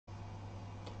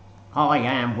Hi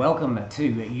and welcome to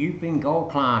You've Been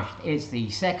Gold Clashed. It's the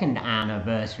second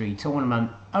anniversary tournament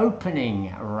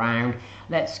opening round.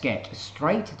 Let's get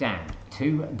straight down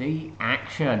to the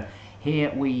action. Here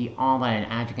we are then,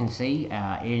 as you can see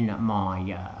in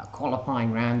my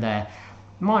qualifying round there.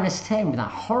 -10 with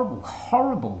that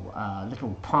horrible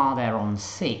little par there on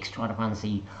 6, trying to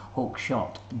fancy hook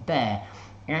shot there.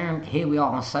 And here we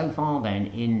are so far then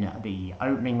in the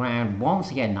opening round.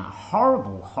 Once again, that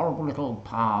horrible little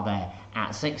par there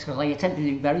at 6, because I attempted to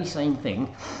do the very same thing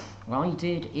I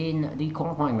did in the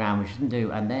qualifying round, which I didn't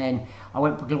do, and then I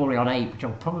went for glory on 8, which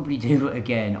I'll probably do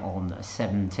again on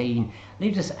 17.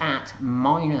 Leaves us at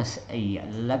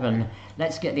 -11.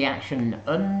 Let's get the action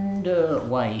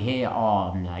underway here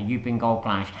on You've Been Gold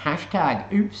Clashed.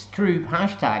 Hashtag Oops Troop,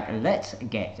 hashtag Let's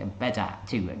Get Better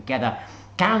Together.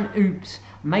 Can Oops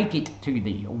make it to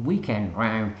the weekend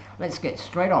round? Let's get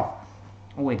straight off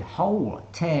with hole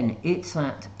 10. It's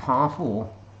that par 4.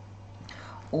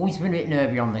 Always been a bit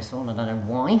nervy on this one, I don't know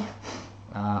why.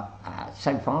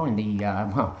 So far in the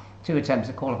 2 attempts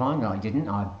at qualifying, I didn't.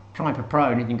 I tried for pro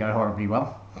and it didn't go horribly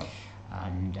well.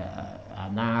 And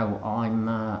now I'm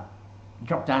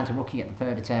dropped down to rookie at the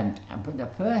 3rd attempt. But the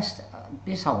first,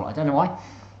 this hole, I don't know why.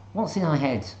 What's in our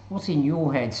heads? What's in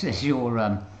your heads as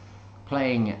you're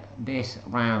playing this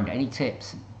round? Any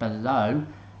tips below?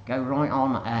 Go right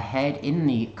on ahead in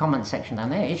the comment section down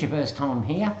there. It's your first time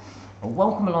here. Well,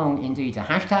 welcome along indeed to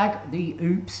hashtag the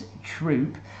Oops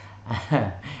Troop.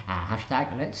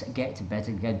 Hashtag Let's Get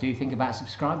Better. Do think about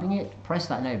subscribing it. Press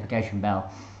that notification bell.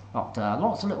 Got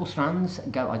lots of little strands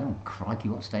go. I don't, crikey,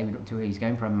 what's David up to here? He's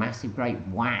going for a massive great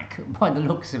whack by the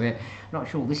looks of it. Not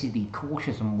sure this is the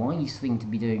cautious and wise thing to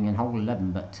be doing in hole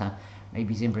 11, but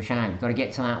maybe he's in for a shout. We've got to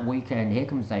get to that weekend. Here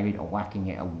comes David whacking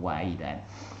it away then.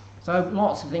 So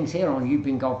lots of things here on You've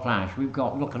Been Gold Clashed. We've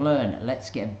got Look and Learn,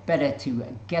 Let's Get Better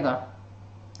Together.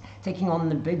 Taking on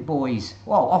the big boys.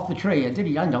 Well, off the tree. Did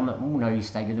he land on that? Oh no, he's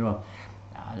stayed in the rough.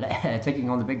 Taking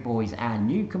on the big boys, and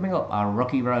new coming up, a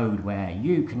Rookie Road, where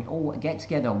you can all get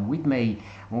together with me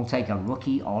and we'll take a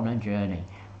rookie on a journey.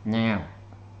 Now,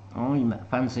 I'm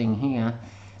fancying here.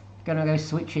 Gonna go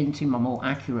switch into my more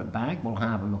accurate bag. We'll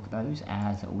have a look at those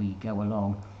as we go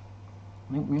along.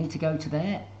 I think we need to go to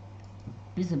there.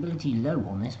 Visibility low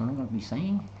on this one, I'm going to be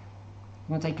saying. I'm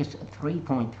going to take us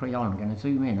 3.3 on. I'm going to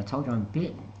zoom in. I told you I'm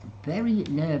very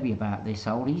nervy about this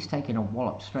hole. He's taking a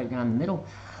wallop straight down the middle.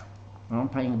 I'm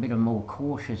playing a bit of a more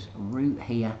cautious route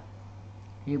here.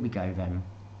 Here we go then.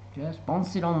 Just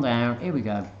bounce it on down. Here we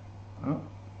go. Oh.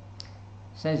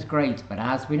 Says great, but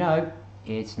as we know,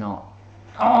 it's not.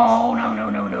 Oh, no.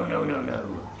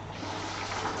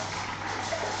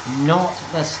 Not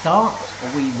the start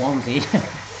we wanted.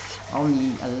 On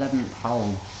the 11th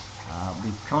hole,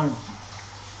 we've kind of,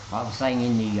 I was saying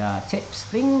in the tips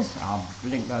things, I'll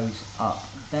link those up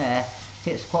there.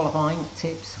 Tips qualifying,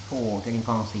 tips for getting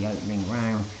past the opening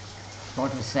round. Try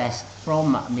to assess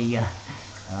from the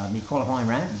qualifying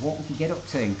round what we could get up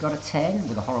to. Got a 10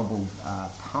 with a horrible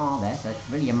par there, so it's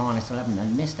really a -11,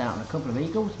 and missed out on a couple of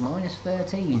eagles,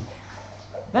 -13.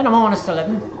 Then a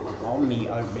 -11 on the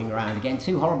opening round again,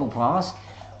 2 horrible pars,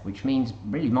 which means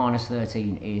really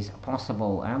 -13 is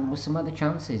possible, and with some other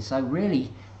chances. So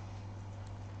really,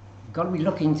 got to be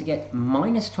looking to get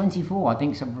 -24. I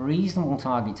think it's a reasonable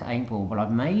target to aim for, but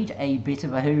I've made a bit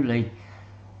of a hoolie.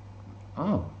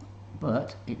 Oh,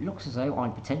 but it looks as though I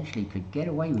potentially could get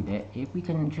away with it if we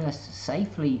can just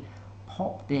safely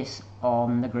pop this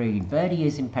on the green. Birdie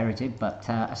is imperative, but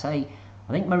I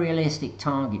think my realistic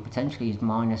target potentially is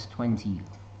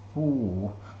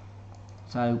 -24.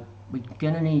 So we're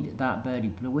going to need that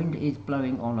birdie. The wind is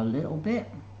blowing on a little bit.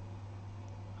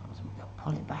 So we've got to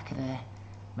pull it back there.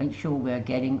 Make sure we're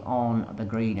getting on the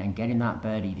green and getting that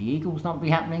birdie. The eagle's not be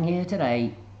happening here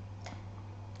today.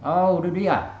 Oh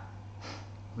dear.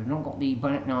 We've not got the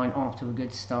back 9 off to a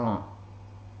good start.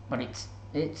 But it's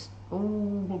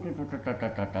oh.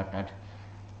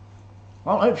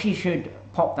 Well, I hope she should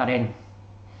pop that in.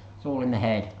 It's all in the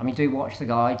head. I mean, do watch the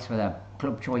guides for the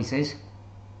club choices.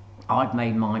 I've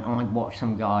made mine. I've watched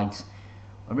some guides.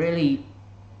 I really,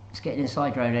 it's getting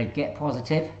inside your own head. Get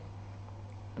positive.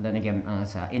 And then again,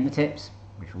 in the tips,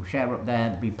 which we'll share up there,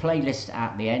 there'll be playlists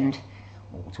at the end,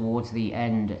 or towards the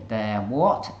end there.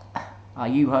 What are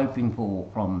you hoping for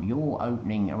from your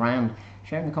opening round?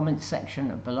 Share in the comments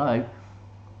section below.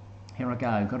 Here I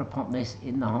go. Got to pop this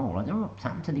in the hole. I don't know what's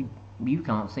happened to the, you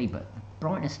can't see, but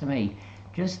brightness to me.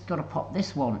 Just got to pop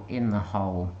this one in the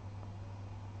hole.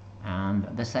 And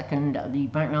the second, the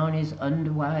back 9 is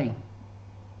underway.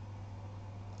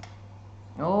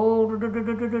 Oh, and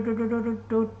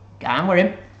we're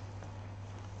in.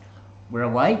 We're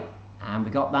away.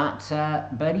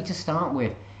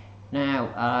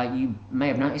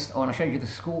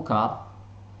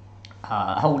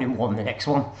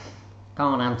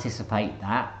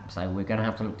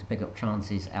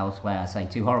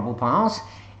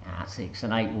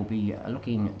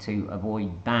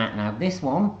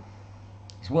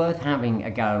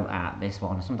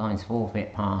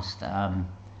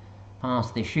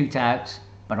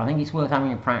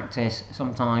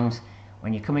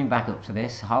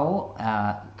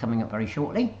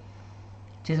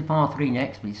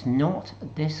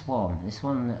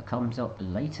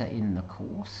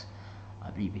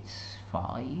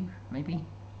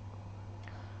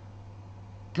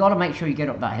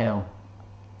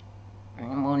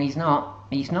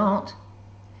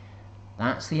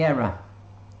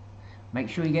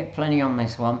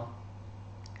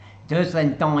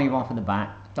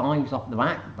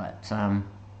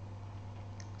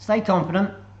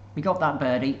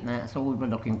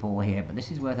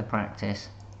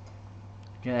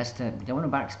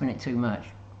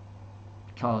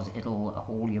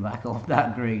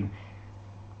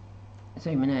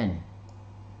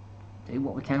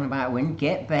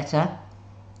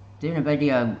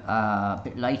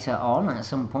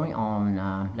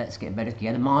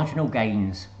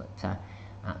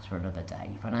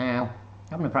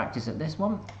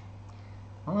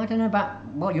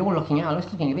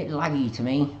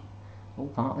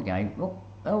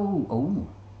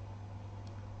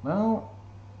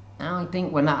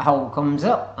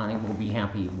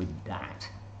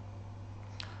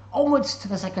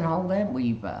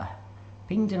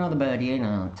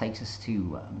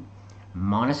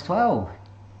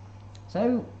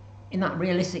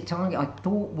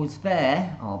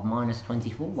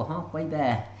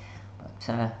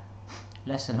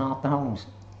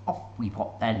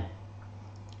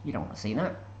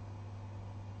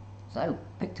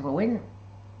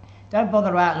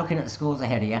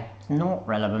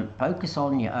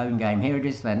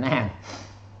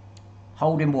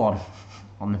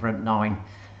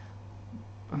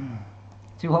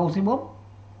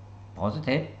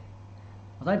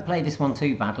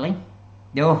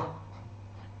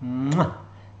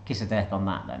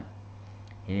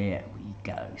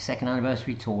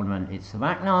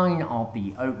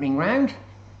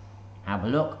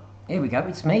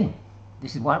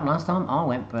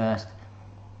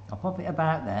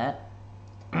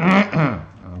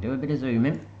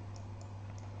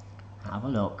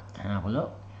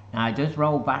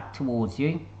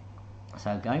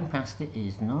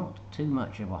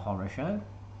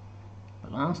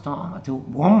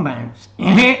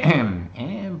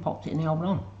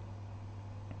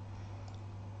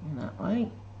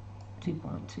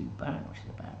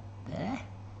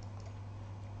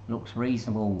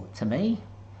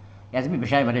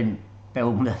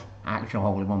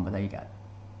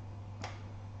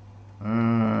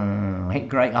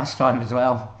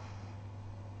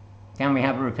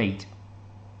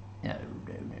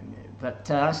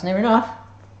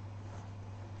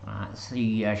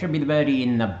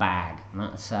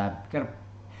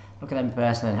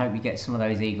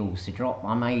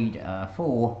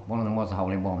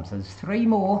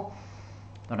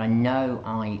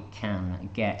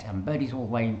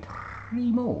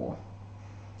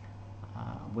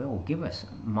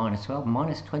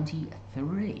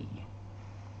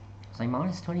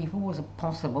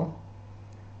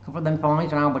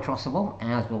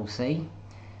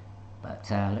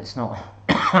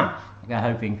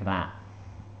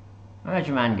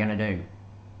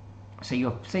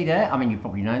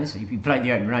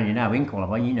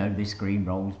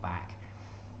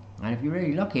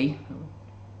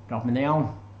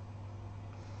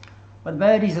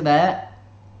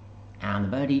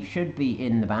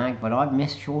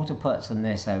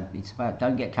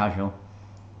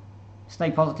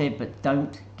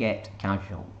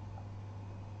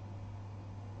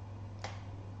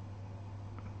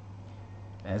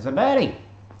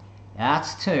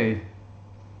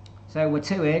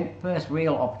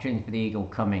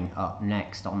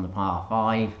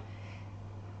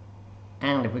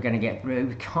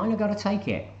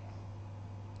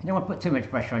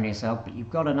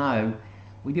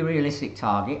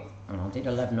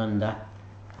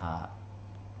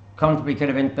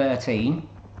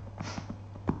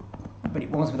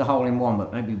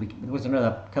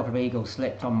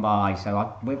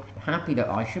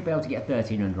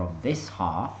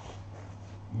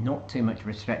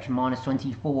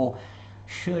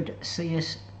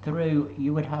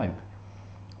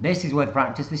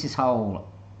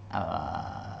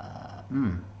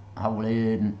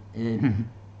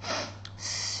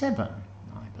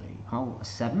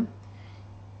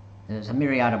 There's a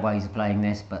myriad of ways of playing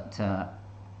this, but I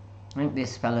think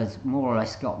this fella's more or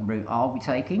less got the route I'll be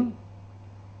taking.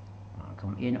 I'll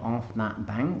come in off that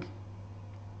bank.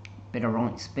 Bit of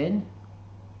right spin.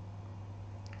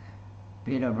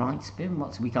 Bit of right spin.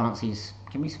 We can't see his...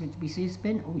 Can we see his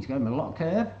spin? Oh, he's going with a lot of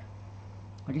curve.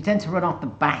 But you tend to run off the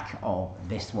back of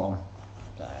this one.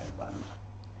 So,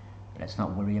 let's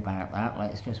not worry about that.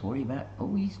 Let's just worry about...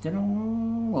 Oh, he's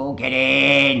done... Oh, get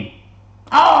in!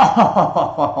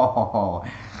 Oh!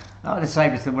 That would have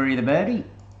saved us the worry of the birdie.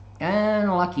 And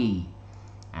lucky.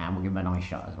 And we'll give him a nice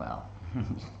shot as well.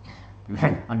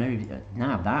 I know...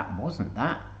 Now, that wasn't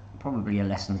that. Probably a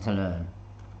lesson to learn.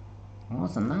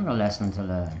 Wasn't that a lesson to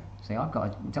learn? See, I've got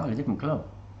an entirely different club.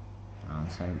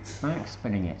 And so, back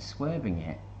spinning it, swerving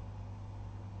it.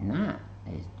 And that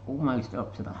is almost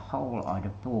up to the hole I'd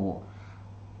have thought.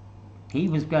 He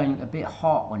was going a bit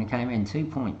hot when he came in,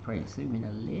 2.3. Zoom in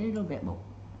a little bit more.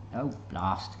 Oh,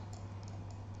 blast.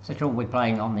 Such trouble with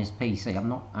playing on this PC. I'm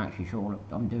not actually sure what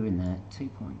I'm doing there.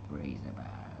 2.3 is about.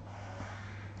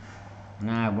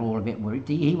 Now we're all a bit worried.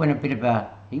 He went a bit of a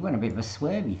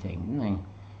swervy thing, didn't he?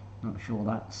 Not sure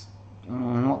that's...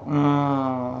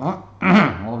 Well,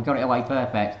 we got it away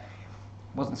perfect.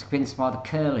 Wasn't convinced by the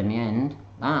curl in the end.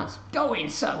 That's going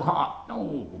so hot.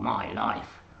 Oh, my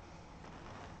life.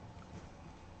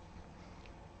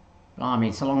 Blimey,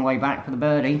 it's a long way back for the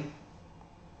birdie.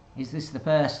 Is this the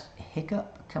first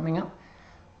hiccup coming up?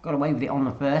 Got away with it on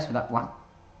the first with that one.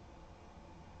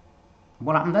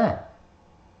 What happened there?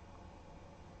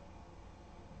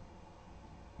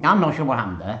 I'm not sure what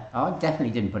happened there. I definitely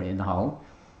didn't put it in the hole.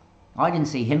 I didn't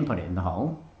see him put it in the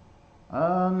hole.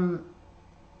 Oh,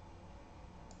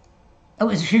 it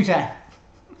was a shooter.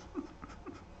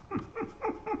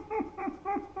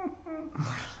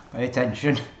 Pay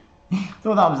attention.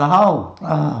 Thought that was the hole.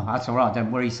 Oh, that's alright,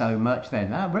 don't worry so much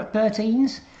then. We're at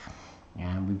 13s.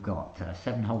 And we've got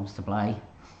 7 holes to play.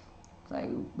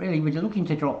 So, really, we're looking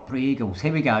to drop 3 eagles.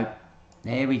 Here we go.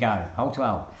 There we go. Hole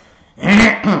 12.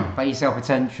 Pay yourself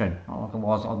attention. Not like I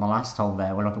was on the last hole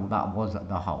there when I thought that was at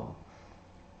the hole.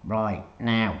 Right,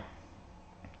 now.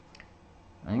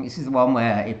 I think this is the one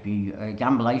where if you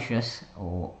gamblacious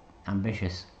or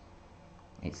ambitious,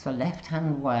 it's the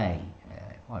left-hand way,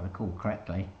 if I recall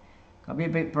correctly. Got to be a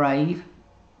bit brave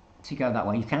to go that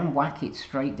way. You can whack it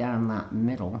straight down that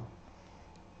middle,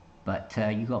 but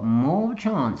you've got more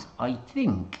chance, I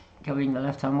think, going the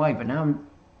left-hand way. But now I'm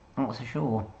not so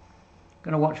sure.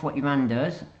 Going to watch what your man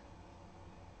does.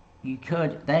 You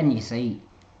could then, you see,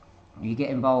 you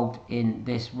get involved in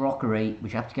this rockery,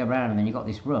 which you have to go around, and then you've got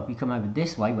this rough. You come over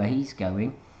this way where he's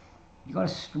going. You've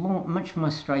got a much more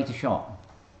straighter shot.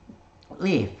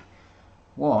 If,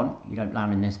 1, you don't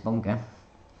land in this bunker,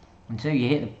 and 2, you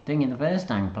hit the thing in the first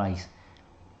hang place.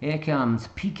 Here comes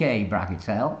PK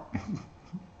Bracketel.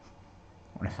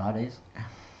 What if that is?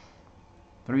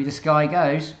 Through the sky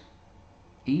goes.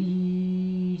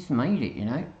 He's made it, you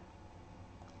know.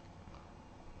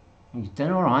 He's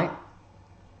done alright.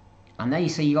 And there you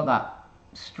see you got that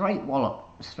straight wallop,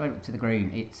 straight up to the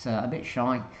green. It's a bit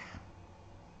shy.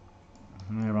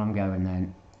 Where I'm going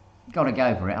then. Got to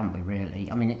go for it, haven't we,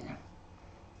 really? I mean,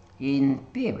 in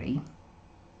theory,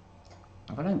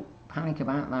 if I don't panic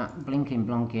about that blinking,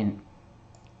 blunking,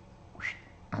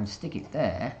 and stick it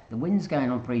there, the wind's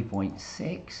going on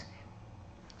 3.6.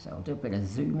 So I'll do a bit of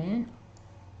zoom in.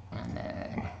 And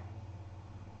then,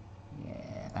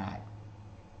 yeah, about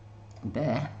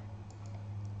there.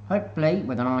 Hopefully,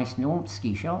 with a nice normal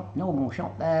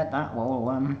shot there, that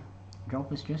will drop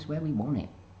us just where we want it.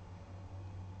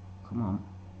 Come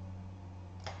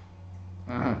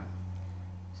on.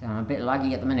 So I'm a bit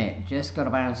laggy at the minute. Just got to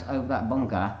bounce over that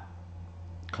bunker,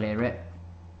 clear it,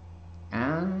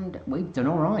 and we've done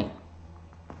all right.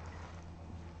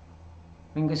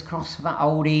 Fingers crossed for that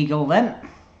old eagle then.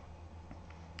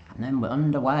 And then we're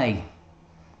underway.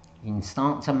 You can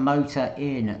start to motor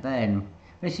in then.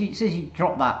 As soon as you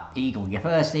drop that eagle, your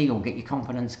first eagle, get your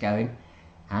confidence going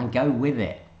and go with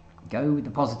it. Go with the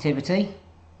positivity.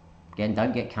 Again,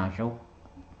 don't get casual.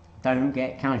 Don't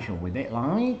get casual with it,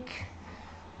 like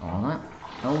all that.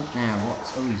 Oh, now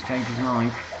what's... Oh, he's changed his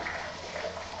mind.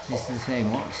 This is the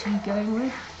thing. What's he going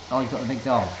with? Oh, he's got the big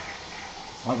dog.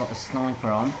 I've got the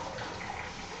sniper on.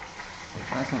 Which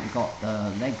hasn't got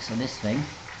the legs of this thing.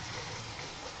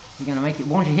 You're going to make it...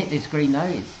 Once you hit this green,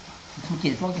 though,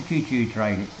 it's like a choo-choo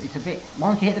train. It's a bit...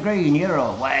 Once you hit the green, you're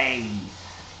away.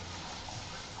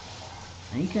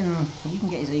 And you can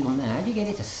get his eagle now. How do you get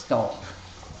it to stop?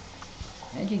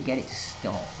 How do you get it to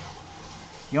stop?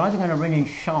 You're either going to run in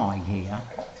shy here.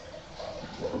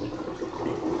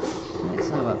 Let's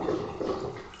have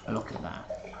a look at that.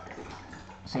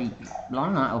 See,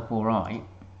 line that up all right.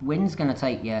 Wind's going to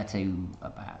take you to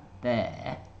about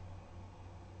there.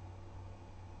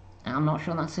 I'm not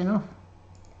sure that's enough.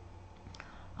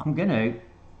 I'm going to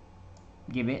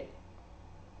give it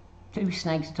 2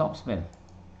 snakes of topspin.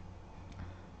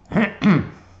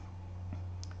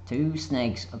 2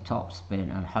 snakes of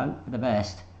topspin and hope for the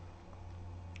best.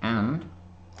 And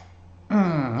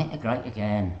hit the grate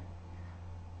again.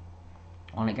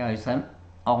 On it goes then.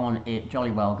 On it jolly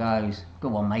well goes.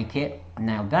 Go on, make it.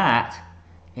 Now that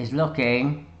is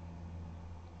looking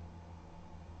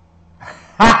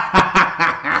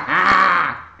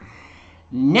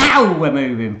now we're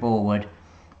moving forward.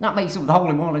 That makes up the hole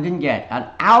in one I didn't get. An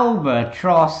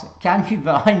albatross, can you?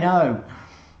 I know.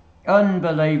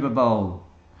 Unbelievable.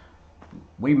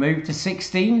 We moved to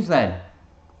 16s then.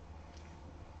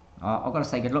 I've got to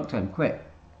say good luck to him, quick.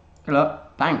 Good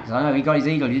luck, thanks. I know he got his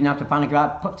eagle, he didn't have to panic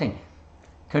about putting.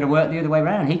 Could have worked the other way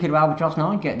around. He could have albatross and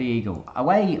I'd get the eagle.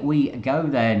 Away we go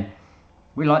then.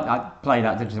 I play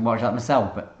that to watch that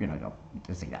myself, but you know,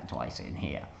 to see that twice in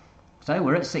here. So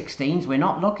we're at 16s, we're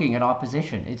not looking at our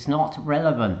position. It's not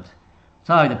relevant.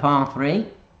 So the par 3,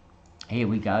 here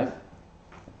we go.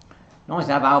 Nice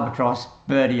to have albatross,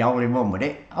 birdie hole in one with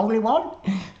it. Hole in one?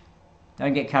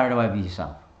 Don't get carried away with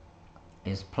yourself.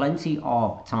 There's plenty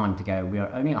of time to go. We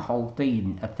are only at hole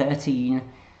 13.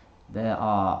 There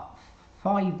are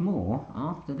 5 more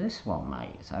after this one,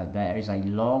 mate. So there is a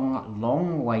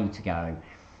long way to go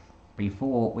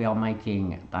before we are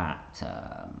making that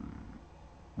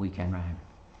weekend round.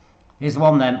 Here's the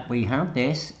one then. We have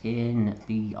this in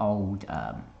the old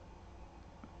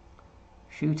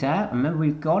shootout. Remember,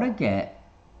 we've got to get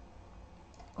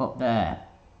up there.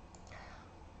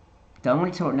 Don't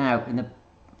want it to look now. In the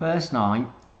first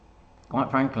 9, quite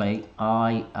frankly,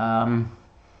 I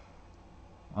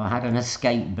had an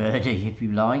escape birdie, if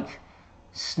you like.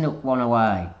 Snuck one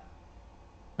away.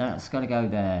 That's got to go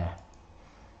there.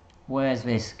 Where's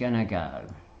this gonna go?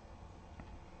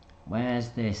 Where's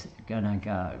this gonna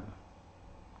go?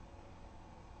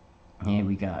 Here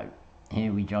we go.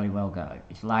 Here we jolly well go.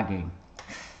 It's lagging.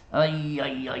 Ay.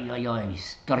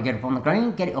 Got to get up on the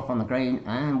green. Get it up on the green,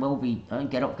 and we'll be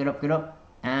get up.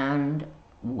 And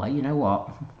well, you know what?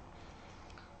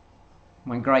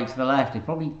 Went great to the left. It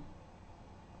probably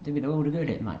did me the world of good.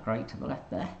 It went great to the left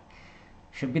there.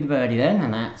 Should be the birdie then,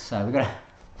 and that's we've got to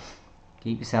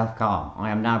keep yourself calm. I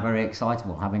am now very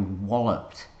excitable, having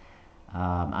walloped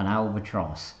an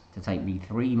albatross to take me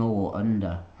 3 more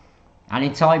under. And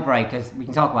in tiebreakers, we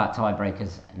can talk about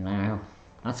tiebreakers now.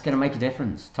 That's going to make a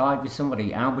difference. Tied with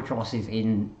somebody, albatrosses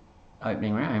in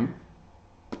opening round.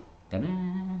 Ta-da.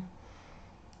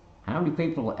 How many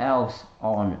people else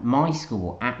on my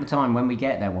score at the time when we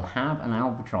get there will have an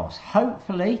albatross?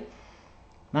 Hopefully,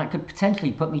 that could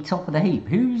potentially put me top of the heap.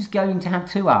 Who's going to have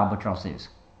 2 albatrosses?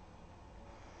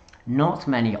 Not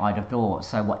many, I'd have thought.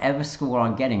 So whatever score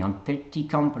I'm getting, I'm pretty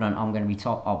confident I'm going to be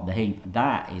top of the heap.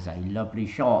 That is a lovely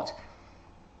shot.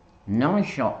 Nice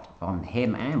shot from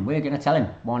him, and we're going to tell him.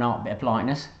 Why not? A bit of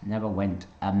politeness. Never went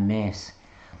amiss.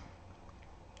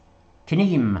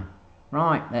 Kaneem.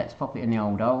 Right, let's pop it in the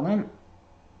old hole then.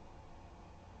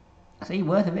 See,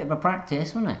 worth a bit of a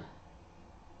practice, wasn't it?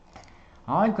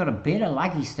 I've got a bit of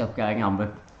laggy stuff going on,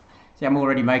 but see, I'm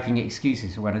already making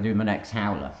excuses for when I do my next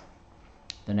howler.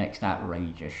 The next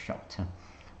outrageous shot.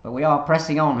 But we are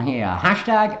pressing on here.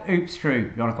 Hashtag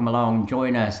OopsTroop. If you want to come along,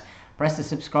 join us. Press the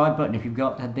subscribe button if you've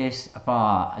got this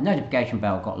far. A notification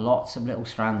bell. Got lots of little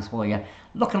strands for you.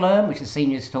 Look and Learn, which is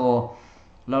Seniors Tour.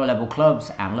 Lower level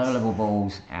clubs and lower level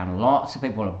balls, and lots of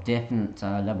people of different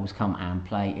levels come and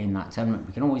play in that tournament.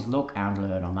 We can always look and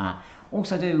learn on that.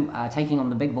 Also do taking on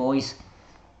the big boys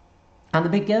and the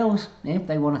big girls if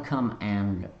they want to come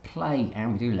and play,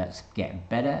 and we do Let's Get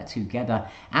Better Together.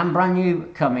 And brand new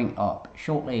coming up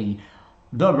shortly,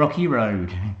 the Rookie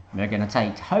Road. We're going to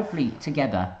take, hopefully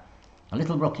together, a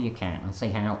little rookie account and see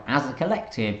how as a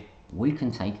collective we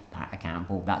can take that account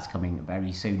for. That's coming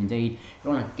very soon indeed. If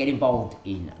you want to get involved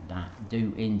in that,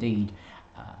 do indeed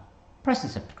press the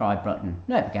subscribe button,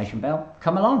 notification bell,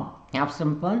 come along, have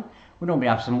some fun. We normally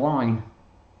have some wine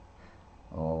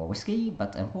or whiskey,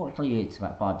 but unfortunately it's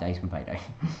about 5 days from payday.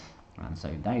 And so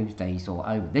those days are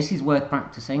over. This is worth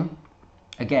practicing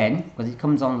again because it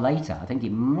comes on later. I think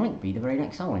it might be the very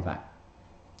next hole, in fact.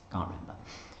 Can't remember.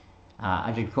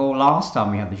 As you recall, last time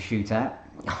we had the shootout,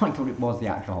 I thought it was the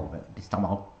actual hole, but this time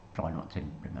I'll try not to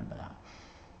remember that.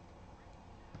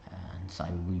 And so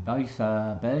we both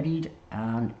birdied,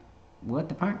 and worth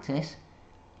the practice.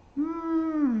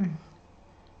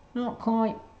 Not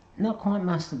quite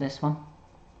mastered this one.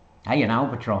 Hey, an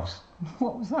albatross.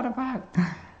 What was that about?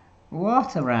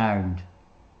 What a round.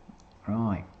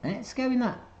 Right, let's go in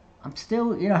that. I'm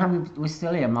still, you know how we're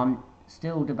still here, I'm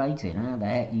still debating how the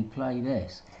heck you play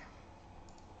this.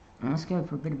 Let's go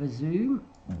for a bit of a zoom.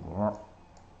 For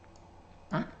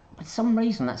some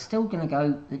reason that's still going to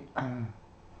go, I'm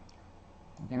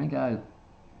going to go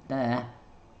there.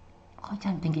 I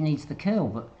don't think it needs the curl,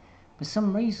 but for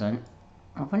some reason,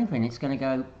 if anything, it's going to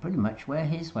go pretty much where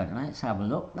his went. Let's have a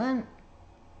look then.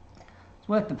 It's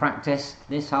worth the practice.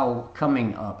 This hole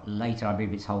coming up later, I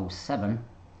believe it's hole 7.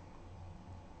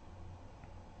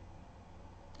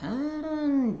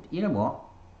 And you know what?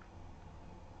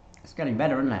 It's getting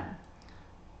better, isn't it?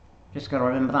 Just got to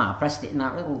remember that. I pressed it in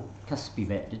that little cuspy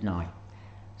bit, didn't I?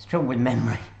 It's trouble with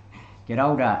memory. Get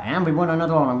older. And we won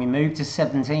another one and we moved to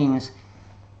 17s.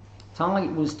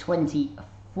 Target was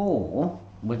 24.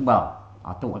 Well,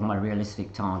 I thought it was my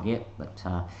realistic target, but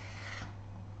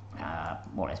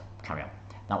well, let's carry on.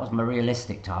 That was my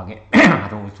realistic target. I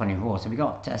thought it was 24. So we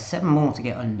got 7 more to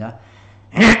get under.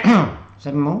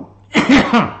 7 more?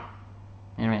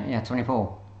 Anyway, yeah,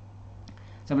 24.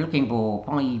 So we're looking for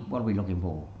 5, what are we looking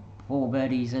for? 4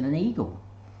 birdies and an eagle.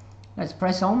 Let's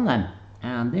press on then.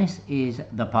 And this is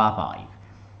the par 5.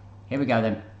 Here we go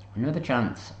then. Another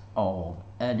chance of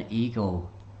an eagle.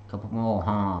 A couple more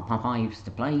par 5s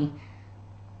to play.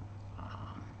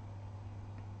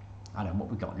 I don't know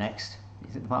what we got next.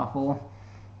 Is it the par 4?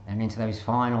 And into those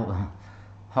final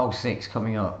hole 6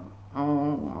 coming up.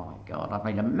 Oh my god, I've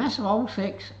made a mess of hole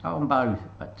 6 on both.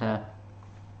 But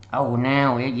oh,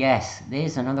 now yes,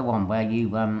 there's another one where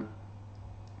you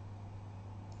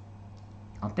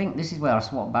I think this is where I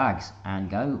swap bags and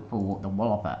go for the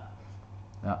walloper.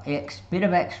 Bit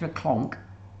of extra clonk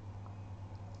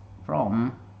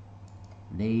from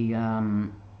the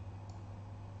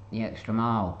extra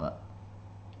mile, but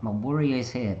my worry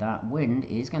is here that wind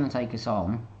is going to take us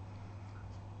on,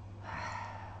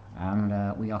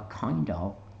 and we are kind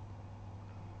of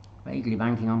vaguely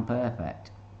banking on perfect.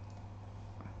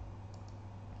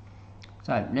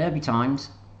 So nervy times,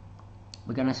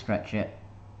 we're going to stretch it.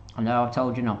 I know I've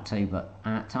told you not to, but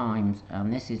at times,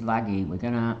 and this is laggy, we're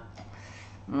going to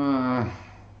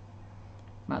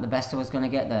about the best of us going to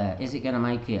get there. Is it going to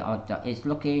make it? It's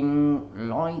looking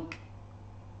like,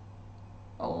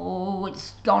 oh,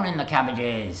 it's gone in the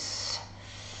cabbages.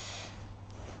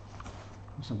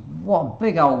 So what a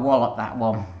big old wallop that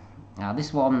one. Now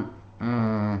this one,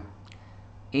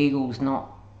 eagle's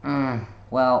not,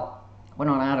 well, we're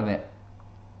not out of it.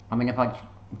 I mean, if I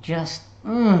just,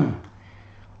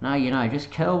 now you know,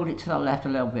 just curled it to the left a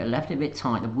little bit, left it a bit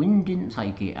tight, the wind didn't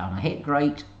take it, and I hit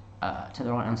great to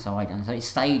the right hand side, and so it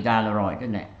stayed down the right,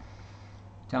 didn't it?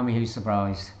 Tell me who's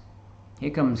surprised.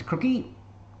 Here comes Crookie.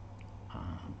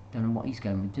 Don't know what he's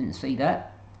going with, didn't see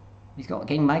that. He's got a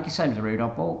kingmaker, same as the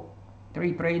Rudolph ball.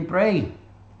 3, 3 and 3.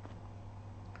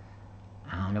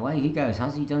 And away he goes.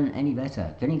 Has he done any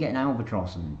better? Can he get an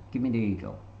albatross and give me the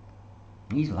eagle?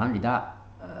 He's landed that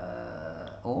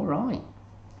alright.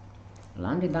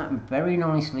 Landed that very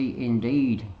nicely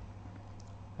indeed.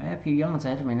 A few yards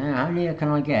ahead of me now. How near can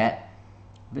I get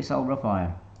this old rough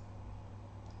iron?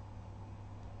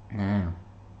 Now,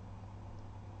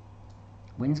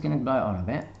 wind's going to blow it on a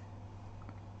bit.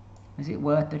 Is it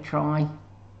worth the try?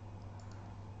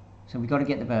 So we've got to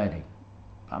get the birdie.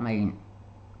 I mean,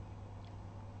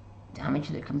 damage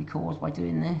that can be caused by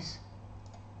doing this.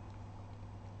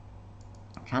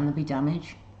 Can there be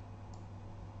damage?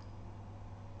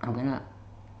 I'm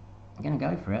gonna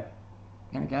go for it.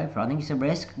 I think it's a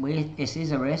risk. This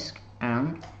is a risk,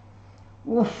 and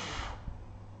oof,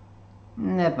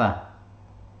 never.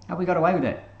 Have we got away with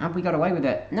it? Have we got away with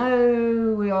it?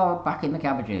 No, we are back in the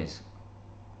cabbages.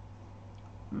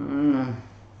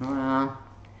 Well,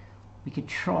 we could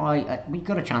try. We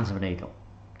got a chance of an eagle.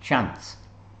 Chance.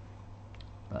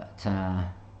 But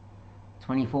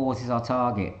 24th is our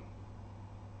target.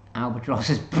 Albatross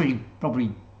is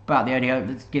probably about the only hope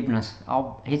that's given us.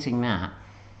 Hitting that.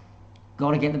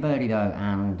 Got to get the birdie though,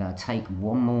 and take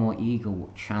one more eagle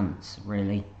chance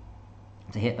really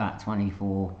to hit that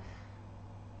 24.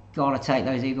 Got to take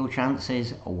those eagle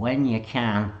chances when you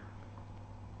can.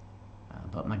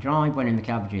 But my drive went in the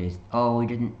cabbages. Oh, we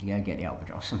didn't get the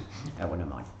albatross. Oh, well, never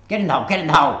mind. Get in the hole, get in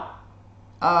the hole!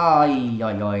 Aye,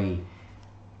 aye, aye.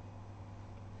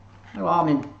 No harm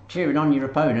in cheering on your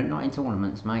opponent, not in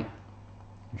tournaments, mate.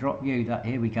 Drop you that,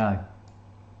 here we go.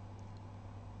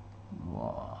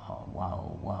 Whoa,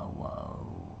 whoa, whoa,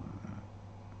 whoa.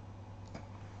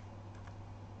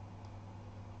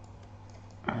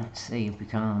 Let's see if we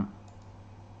can't.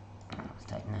 Let's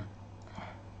take that.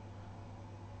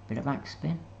 Bit of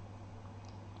backspin.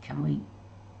 Can we?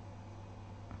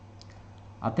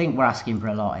 I think we're asking for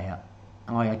a lot here.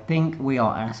 I think we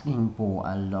are asking for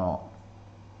a lot.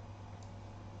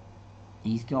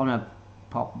 He's gonna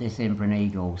pop this in for an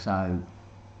eagle, so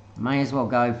may as well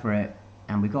go for it.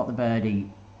 And we got the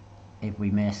birdie if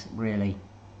we miss, really.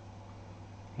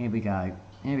 Here we go.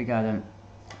 Here we go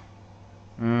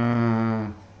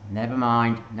then. Never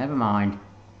mind. Never mind.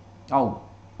 Oh.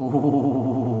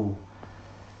 Ooh.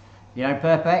 You know,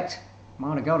 perfect.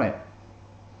 Might have got it.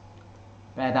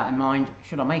 Bear that in mind.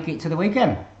 Should I make it to the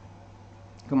weekend?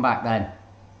 Come back then.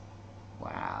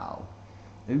 Wow.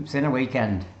 Oops in a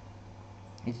weekend.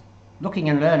 It's looking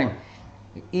and learning.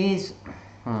 It is,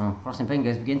 crossing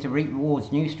fingers, begin to reap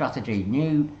rewards, new strategy,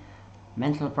 new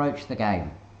mental approach to the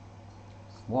game.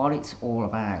 It's what it's all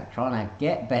about. Trying to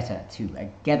get better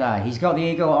together. He's got the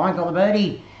eagle, I got the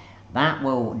birdie. That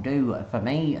will do for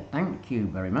me. Thank you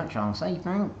very much. I'll say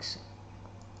thanks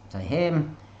to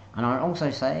him. And I'll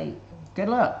also say good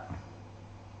luck.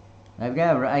 There we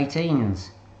go, we're at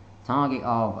 18s. Target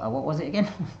of, what was it again?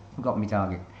 Forgot my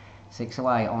target. 6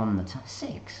 away on the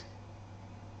 6.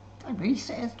 Did I really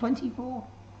say it's 24?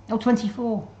 Oh,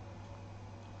 24.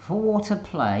 4 to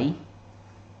play.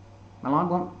 Well, I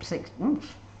want 6.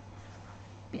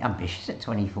 Bit ambitious at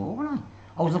 24, wasn't I?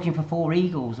 I was looking for 4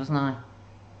 eagles, wasn't I?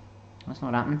 That's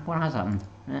not happened. What has happened?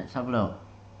 Let's have a look.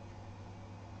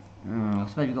 I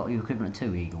suppose we've got the equivalent of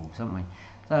 2 eagles, haven't we?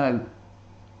 So,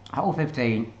 hole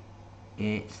 15.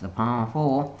 It's the par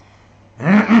 4.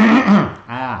 Now,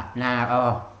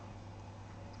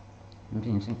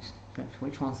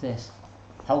 which one's this?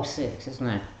 Hole 6, isn't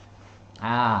it?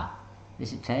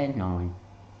 This is 10, 9,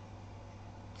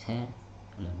 10,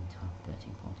 11, 12,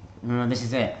 13, 14. No, this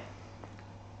is it.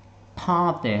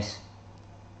 Parred this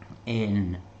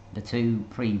in the 2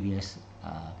 previous,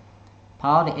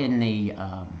 parred it in the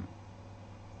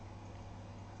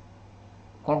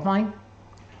qualifying,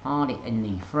 parred it in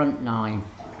the front 9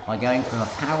 by going for a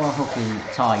power hooking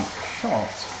type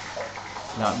shot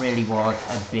that really was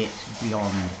a bit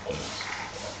beyond it.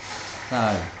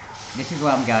 So this is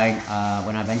where I'm going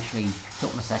when I eventually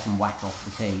took my second whack off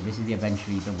the tee. This is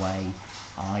eventually the way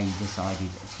I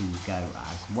decided to go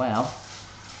as well.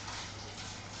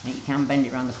 I think you can bend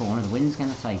it around the corner, the wind's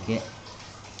going to take it.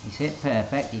 He's hit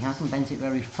perfect, he hasn't bent it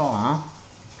very far.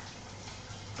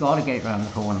 Got to get it around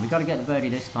the corner. We've got to get the birdie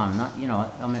this time. That, you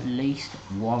know, I'm at least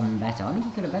 1 better. I think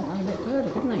he could have bent that a bit further,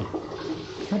 couldn't he?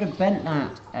 Could have bent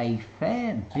that a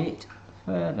fair bit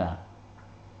further.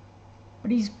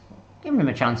 But he's giving him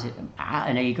a chance at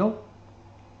an eagle.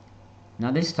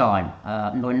 Now this time,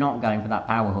 we're not going for that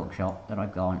power hook shot that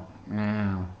I've gone.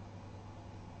 Now,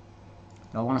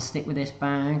 do I want to stick with this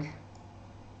bag?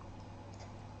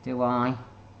 Do I?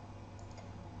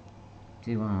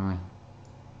 Do I?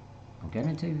 I'm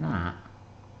going to do that,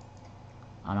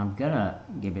 and I'm going to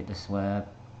give it the swerve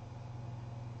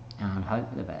and hope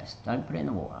for the best. Don't put it in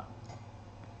the water.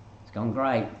 It's gone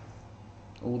great.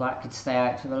 All that could stay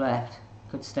out to the left.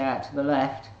 Could stay out to the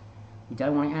left. We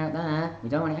don't want it out there. We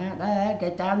don't want it out there.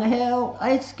 Get down the hill.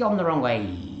 It's gone the wrong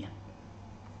way.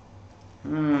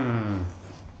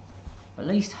 At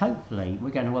least, hopefully, we're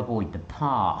going to avoid the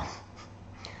par.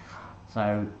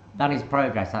 So that is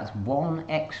progress. That's 1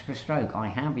 extra stroke I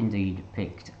have indeed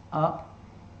picked up.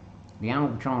 The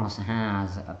Albatross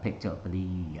has picked up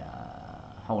the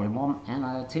hole-in-one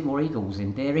and 2 more eagles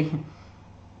in theory.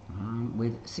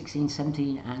 With 16,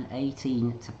 17 and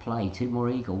 18 to play. 2 more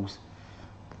eagles.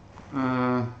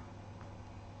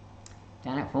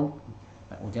 Doubtful,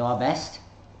 but we'll do our best.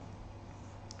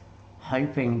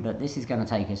 Hoping that this is going to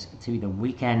take us to the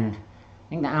weekend. I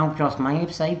think the Albatross may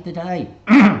have saved the day.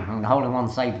 And the hole-in-one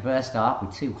saved the first start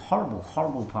with 2 horrible,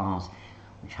 horrible pars,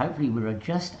 which hopefully we were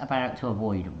just about to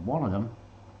avoid one of them,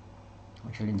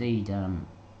 which will indeed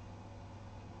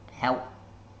help.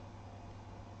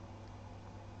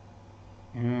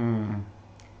 In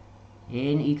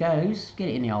he goes. Get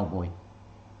it in the old boy.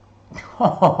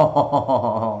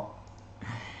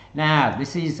 Now,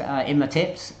 this is in the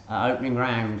tips, opening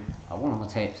round. One of the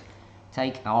tips.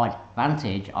 Take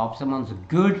advantage of someone's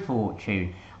good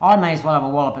fortune. I may as well have a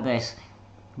wallop at this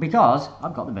because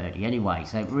I've got the birdie anyway.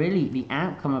 So really, the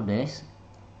outcome of this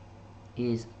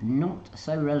is not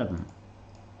so relevant.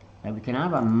 So we can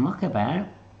have a muck about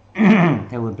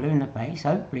till we're blue in the face.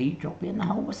 Hopefully, drop it in the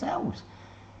hole ourselves.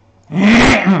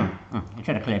 I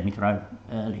should have cleared my throat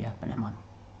earlier, but never mind.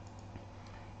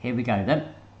 Here we go then.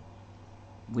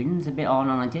 Wind's a bit on,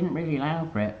 and I didn't really allow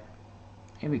for it.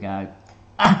 Here we go.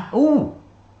 Oh!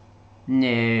 No,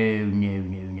 no,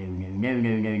 no, no, no, no,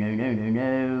 no, no, no, no, no,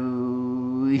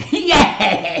 no.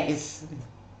 Yes!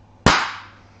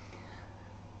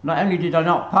 Not only did I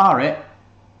not par it,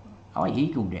 I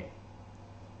eagled it.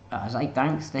 I say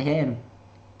thanks to him.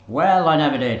 Well, I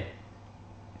never did.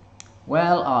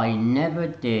 Well, I never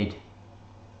did.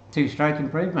 Two-stroke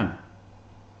improvement.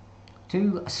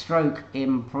 Two-stroke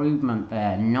improvement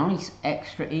there. Nice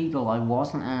extra eagle I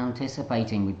wasn't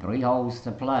anticipating with 3 holes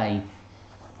to play.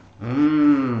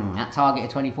 That target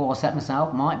of 24 set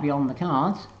myself might be on the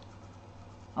cards.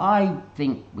 I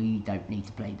think we don't need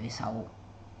to play this hole.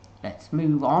 Let's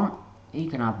move on. He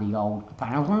can have the old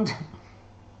 1,000.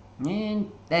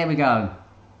 And there we go.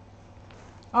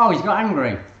 Oh, he's got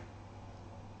angry.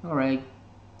 Sorry.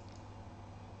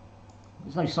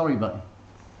 There's no sorry button.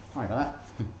 Sorry about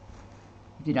that.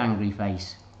 He did angry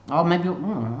face. Oh, maybe.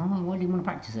 Why do you want to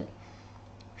practice it?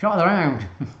 Shot of the round.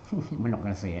 We're not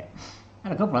going to see it.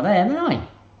 Had a couple of them, haven't I?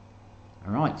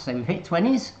 Alright, so we've hit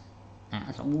 20s.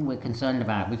 That's all we're concerned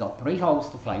about. We've got 3 holes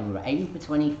to play. We were aiming for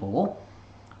 24.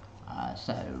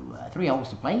 So 3 holes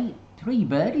to play. 3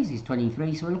 birdies is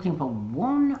 23. So we're looking for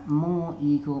 1 more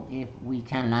eagle if we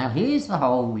can. Now here's the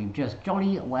hole we've just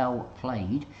jolly well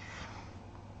played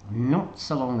not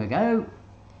so long ago.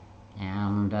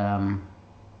 And I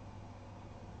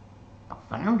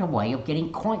found a way of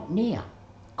getting quite near.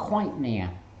 Quite near.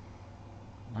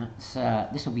 That's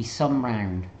this will be some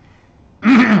round.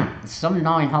 Some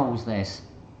 9 holes this.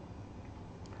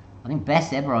 I think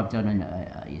best ever I've done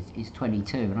is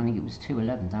 22, and I think it was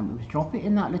 211. It was drop it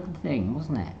in that little thing,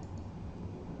 wasn't it?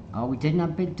 Oh, we didn't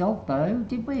have big dog though,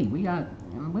 did we?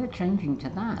 We're changing to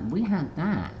that. We had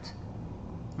that.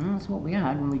 And that's what we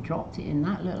had when we dropped it in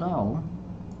that little hole.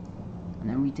 And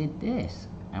then we did this,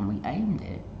 and we aimed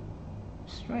it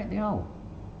straight at the hole.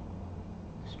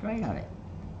 Straight at it.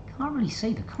 Can't really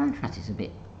see, the contrast is a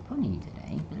bit funny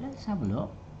today, but let's have a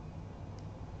look.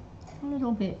 A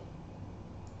little bit,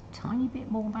 tiny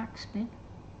bit more backspin.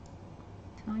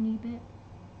 Tiny bit.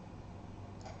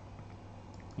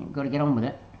 We've got to get on with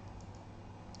it.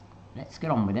 Let's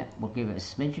get on with it. We'll give it a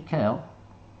smidge of curl.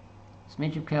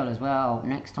 Smidge of curl as well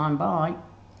next time by.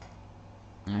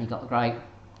 Now you got the great.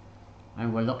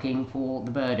 And we're looking for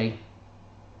the birdie.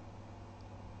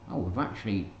 Oh, we've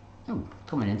actually... Oh,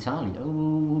 coming entirely.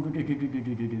 Oh,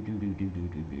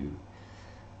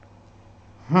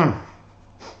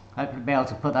 hopefully be able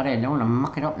to put that in. Don't want to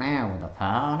muck it up now with a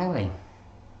par, do we?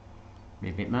 Be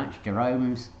a bit much.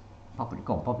 Jerome's pop it.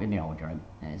 Go on, pop it in the old Jerome.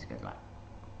 There's a good lad.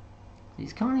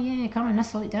 He's kind of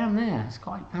nestle it down there. It's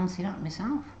quite fancy that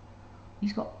myself.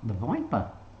 He's got the Viper.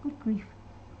 Good grief.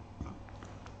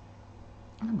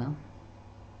 Oh well.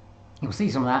 You'll see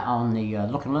some of that on the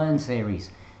Look and Learn series.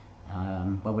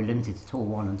 Where we're limited to Tour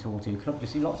 1 and Tour 2 club. You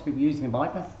see lots of people using the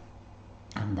Viper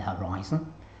and the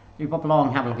Horizon. Do pop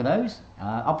along, have a look at those.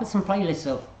 I'll put some playlists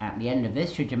up at the end of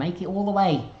this. Should you make it all the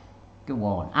way, go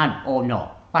on, and or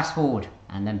not, fast forward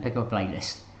and then pick up a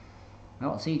playlist.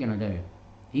 What's he gonna do?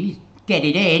 He's get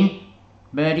it in.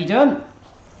 Birdie done.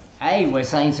 Hey, we're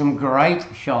saying some great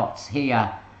shots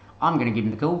here. I'm gonna give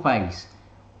him the cool face.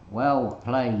 Well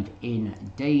played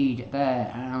indeed there,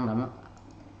 and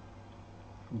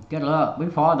good luck. We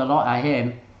fired a lot at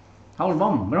him. Hold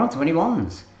on, we're on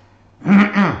 21s.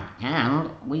 And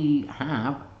we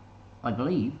have, I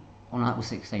believe, oh no, that was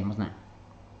 16, wasn't it?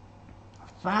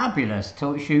 Fabulous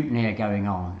shooting here going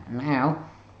on. Now,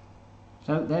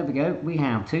 so there we go. We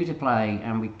have 2 to play,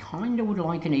 and we kind of would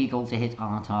like an eagle to hit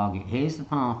our target. Here's the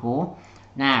par 4.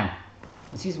 Now,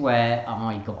 this is where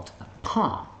I got a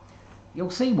par.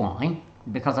 You'll see why.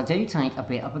 Because I do take a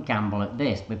bit of a gamble at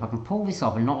this, but if I can pull this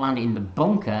off and not land it in the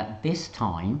bunker this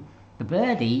time, the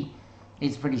birdie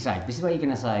is pretty safe. This is where you're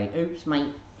going to say, oops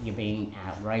mate, you're being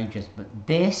outrageous, but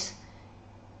this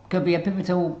could be a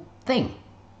pivotal thing.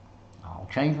 I'll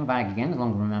change my bag again as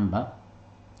long as I remember.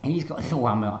 And he's got a little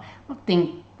one. I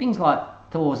think things like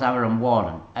Thor's Hour and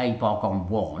 1 and APOC on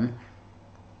 1,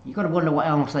 you've got to wonder what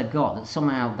else they've got, that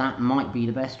somehow that might be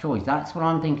the best choice. That's what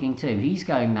I'm thinking too. He's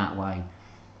going that way.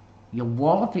 You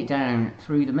wallop it down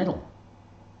through the middle.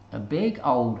 A big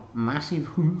old massive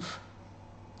hoof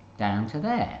down to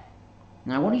there.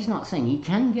 Now what he's not saying, he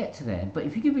can get to there, but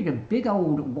if you give it a big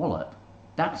old wallop,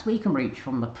 that's where you can reach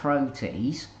from the pro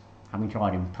tees, having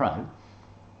tried in pro.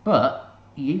 But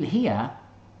you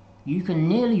can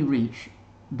nearly reach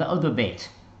the other bit.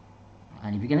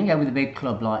 And if you're going to go with a big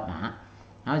club like that,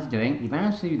 how's it doing? You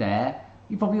bounce through there.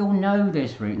 You probably all know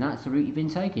this route, and that's the route you've been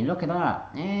taking. Look at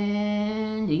that.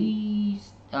 And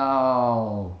he's...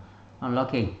 oh,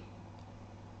 unlucky.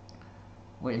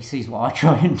 Well, he sees what I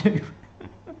try and do.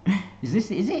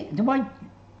 Is it? Do I...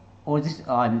 or is this...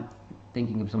 I'm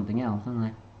thinking of something else, aren't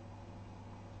I?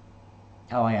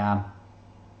 Oh, I am.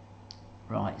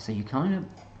 Right, so you kind of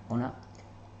want to...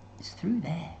 it's through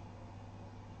there.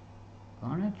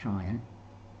 Want to try and...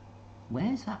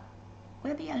 where's that?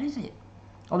 Where the hell is it?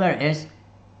 Oh, there it is.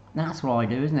 That's what I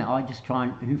do, isn't it? I just try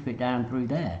and hoof it down through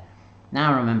there.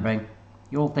 Now remembering,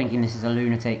 you're thinking this is a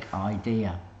lunatic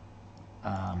idea.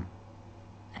 And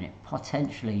it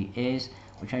potentially is.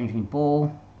 We're changing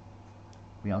ball.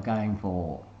 We are going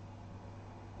for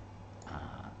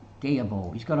gear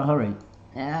ball. He's got to hurry.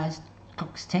 Yeah, his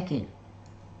clock's ticking.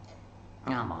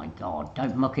 Oh my god,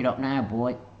 don't muck it up now,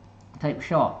 boy. Take the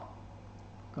shot.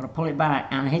 Got to pull it back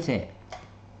and hit it.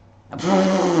 That's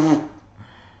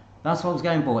what I was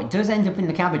going for. It does end up in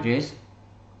the cabbages.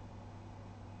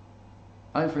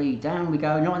 Hopefully down we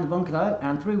go, not in the bunker though,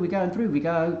 and through we go, and through we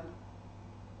go.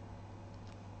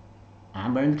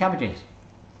 And we're in the cabbages.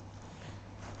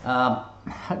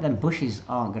 Hope them bushes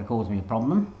aren't going to cause me a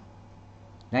problem.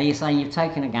 Now you're saying you've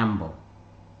taken a gamble.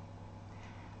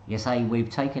 You say we've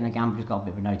taken a gamble, just got a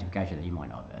bit of a notification that you might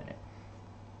not have heard it.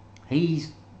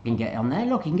 He's been getting on there.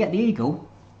 Look, he can get the eagle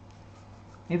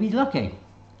if he's lucky.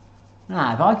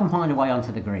 Now, if I can find a way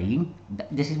onto the green,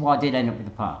 this is why I did end up with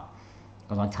the par.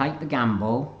 Because I take the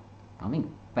gamble, I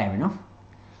think, fair enough.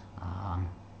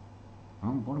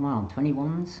 What am I on,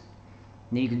 21s?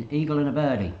 An eagle and a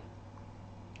birdie.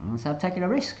 And so I've taken a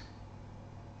risk.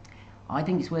 I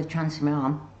think it's worth chancing my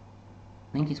arm.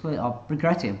 I think it's worth, I'll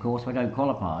regret it, of course, if I don't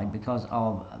qualify because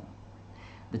of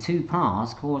the 2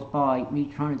 pars caused by me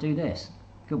trying to do this.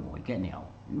 Good boy, getting it out.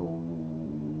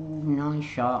 Ooh, nice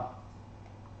shot.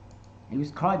 He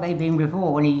was crybabying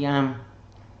before when he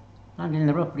landed in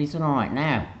the rough, but he's done alright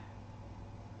now.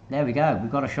 There we go,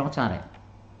 we've got a shot at it.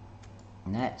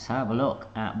 Let's have a look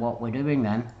at what we're doing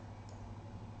then.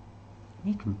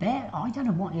 You can I don't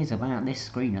know what is about this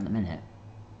screen at the minute,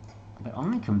 but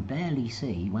I can barely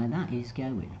see where that is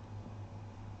going.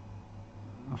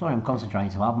 I'm sorry I'm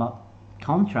concentrating so hard, but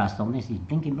contrast on this is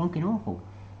blinking awful.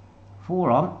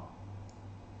 4 on.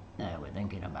 There, we're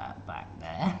thinking about back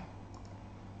there.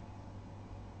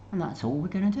 And that's all we're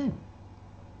going to do.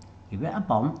 Give it a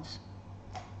bounce.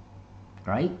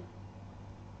 Great.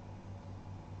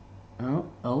 Oh.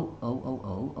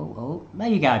 There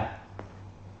you go.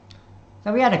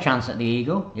 So we had a chance at the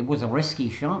eagle. It was a risky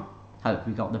shot. Hope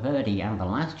we got the birdie and the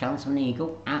last chance of an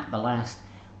eagle at the last,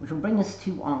 which will bring us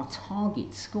to our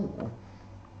target score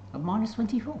of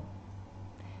 -24,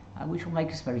 which will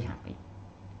make us very happy.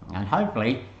 And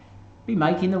hopefully be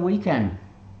making the weekend.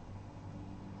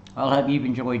 I hope you've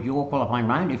enjoyed your qualifying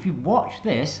round. If you've watched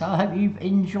this, I hope you've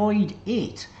enjoyed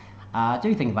it.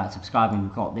 Do think about subscribing if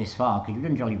you've got this far, because you've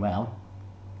done jolly well.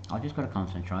 I've just got to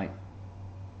concentrate.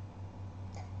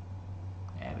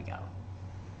 There we go.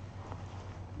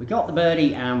 We got the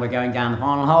birdie and we're going down the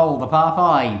final hole, the par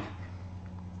 5.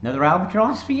 Another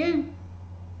albatross for you?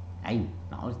 Hey,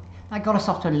 that got us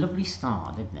off to a lovely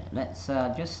start, didn't it? Let's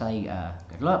just say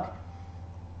good luck.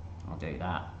 I'll do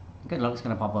that. Good luck's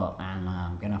going to pop up and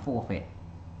I'm going to forfeit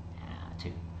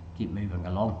to keep moving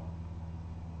along.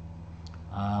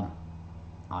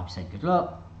 I've said good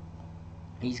luck.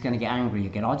 He's going to get angry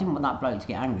again. I didn't want that bloke to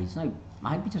get angry. So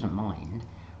I hope he doesn't mind.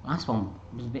 Last one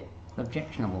was a bit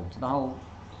objectionable to the whole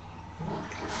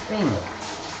thing.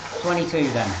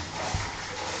 22 then.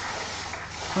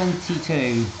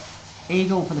 22.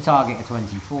 Eagle for the target of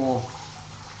 24.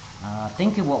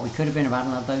 Think of what we could have been about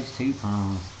another those 2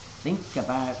 pars. Think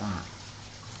about that.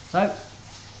 So,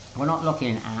 we're not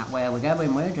looking at where we're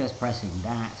going, we're just pressing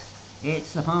that.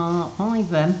 It's the par 5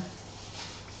 then.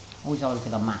 Always I'll look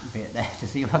at the map bit there to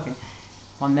see if I can...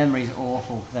 My memory's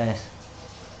awful for this.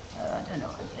 I don't know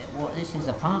what this is,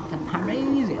 a Parc de Paris,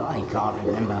 is it? I can't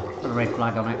remember. It's got a red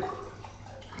flag on it.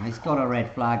 It's got a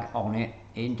red flag on it,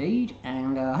 indeed.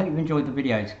 And I hope you enjoyed the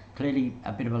video. It's clearly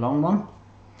a bit of a long one.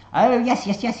 Oh,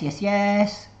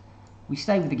 yes. We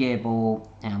stay with the gear ball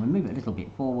and we move it a little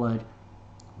bit forward.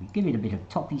 We give it a bit of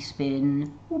toppy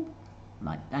spin, whoop,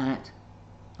 like that.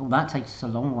 Oh, that takes us a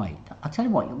long way. I'll tell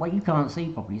you what you can't see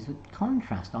properly is the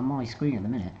contrast on my screen at the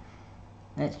minute.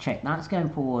 Let's check. That's going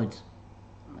forwards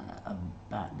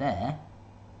about there.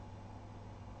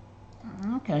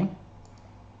 Okay.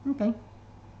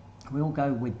 We'll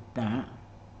go with that.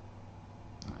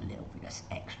 A little bit of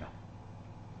extra.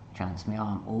 Chance my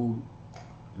arm. Oh,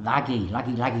 laggy.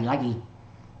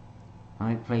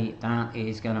 Hopefully that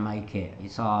is going to make it.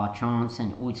 It's our chance,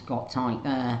 and oh, it's got tight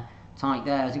there.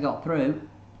 Has it got through?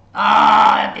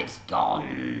 Ah, it's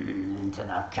gone to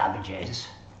the cabbages.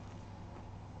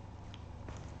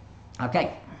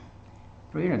 Okay,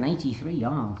 383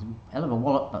 yards. Hell of a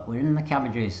wallop, but we're in the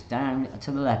cabbages. Down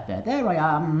to the left there. There I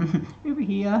am. Over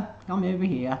here. I'm over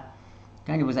here.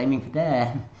 Kind of was aiming for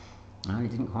there, and it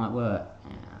didn't quite work.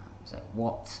 So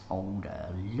what's old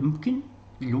Lumpkin?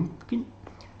 I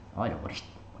don't know what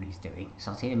he's doing.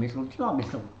 So I see him, it's like my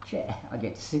little chair I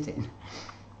get to sit in.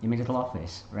 in my little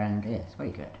office around here. It's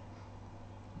very good.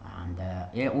 And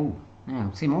yeah, oh,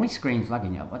 now see my screen's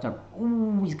lagging up.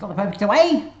 Oh, he's got the perfect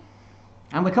away.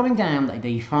 And we're coming down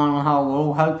the final hole. We're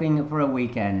all hoping for a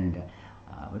weekend.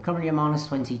 We're currently at minus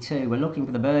 22. We're looking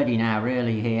for the birdie now,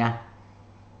 really, here.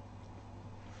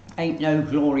 Ain't no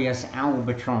glorious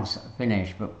albatross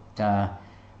finish, but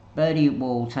birdie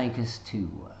will take us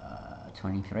to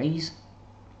 23s,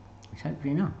 which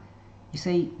hopefully not. You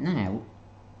see, now,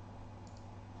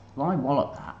 if I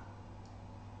wallop that,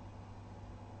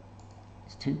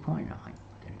 it's 2.9. I'm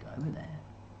going to go over there.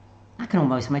 I can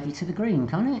almost make it to the green,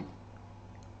 can't it?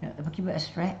 Yeah, if I give it a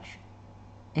stretch.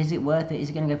 Is it worth it? Is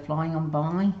it going to go flying on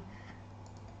by?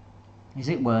 Is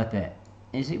it worth it?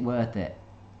 Is it worth it?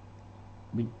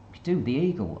 We do the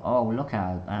eagle. Oh, look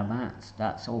how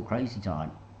that's all crazy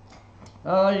time.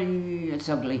 Oh, it's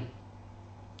ugly.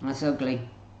 That's ugly.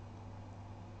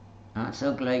 That's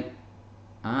ugly.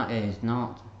 That is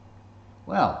not.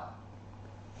 Well,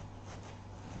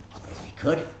 we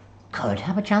could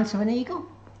have a chance of an eagle.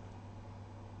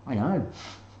 I know.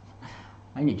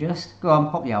 Ain't it just? Go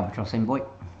on, pop the albatross in, boy.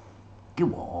 Go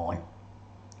on.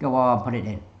 Go on, put it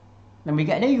in. Then we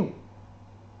get an eagle.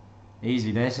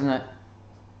 Easy this, isn't it?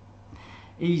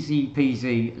 Easy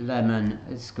peasy lemon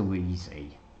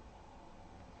squeezy.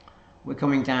 We're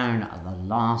coming down at the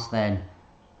last then.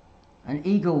 An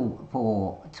eagle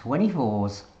for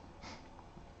 24s.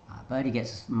 Birdie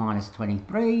gets minus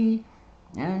 23.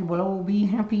 And we'll all be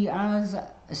happy as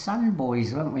sand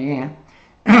boys, won't we? Yeah.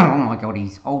 Oh my god,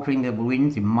 he's altering the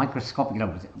winds in microscopic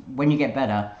levels. When you get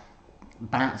better,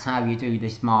 that's how you do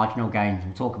this marginal gains.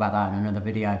 We'll talk about that in another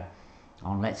video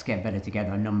on Let's Get Better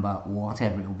Together, a number,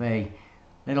 whatever it'll be.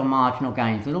 Little marginal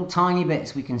gains, little tiny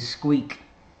bits we can squeak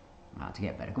to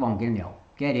get better. Come on, get in the hole.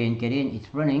 Get in, get in.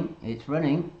 It's running, it's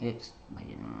running, it's...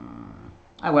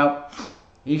 Oh well,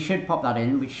 he should pop that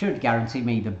in, which should guarantee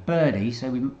me the birdie, so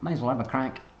we may as well have a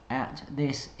crack at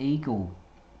this eagle.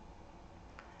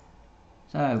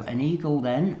 So, an eagle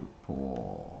then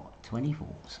for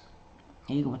 24s.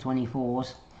 Eagle for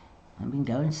 24s. And we can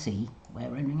go and see where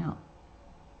we're ending up.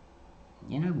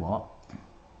 You know what?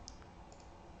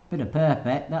 Bit of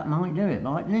perfect, that might do it,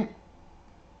 mightn't it?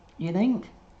 You think?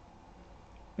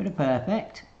 Bit of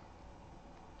perfect.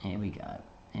 Here we go.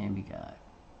 Here we go.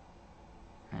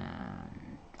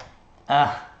 And...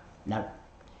 no.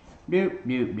 Nope,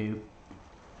 nope, nope.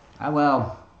 Oh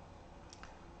well.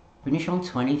 Finish on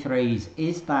 23s.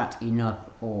 Is that enough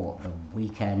for the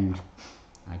weekend?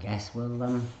 I guess we'll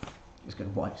just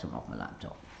going to wipe some off my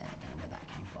laptop. I don't know where that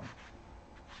came from.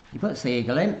 He puts the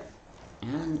eagle in,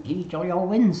 and he jolly old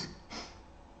wins.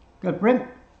 Good for him.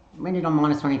 Win it on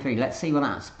minus 23. Let's see what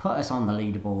that's put us on the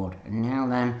leaderboard. And now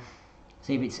then,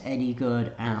 see if it's any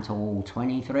good at all.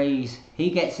 23s. He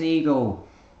gets the eagle,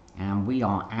 and we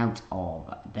are out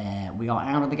of there. We are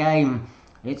out of the game.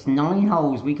 It's 9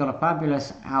 holes. We got a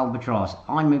fabulous albatross.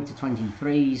 I move to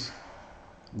 23s.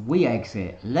 We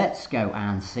exit. Let's go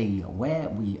and see where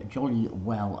we jolly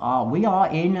well are. We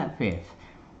are in 5th.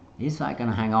 Is that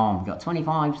going to hang on? We've got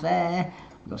 25s there.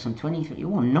 We've got some 23s.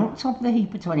 Oh, not top of the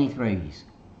heap of 23s.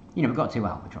 You know, we've got 2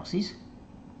 albatrosses.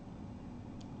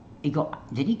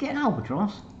 Did he get an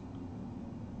albatross?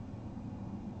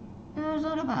 How's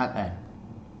that about then?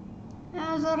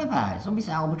 How's that about? Some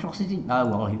albatrosses in... Oh,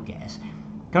 well, who cares?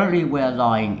 Currently, we're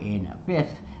lying in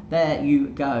 5th. There you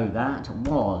go. That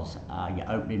was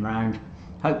your opening round.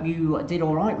 Hope you did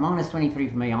all right. Minus 23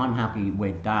 for me. I'm happy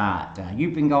with that.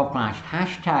 You've been Golf Clashed.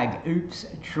 Hashtag Oops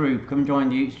Troop. Come join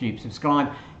the Oops Troop.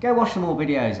 Subscribe. Go watch some more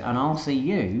videos, and I'll see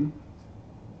you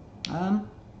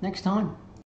next time.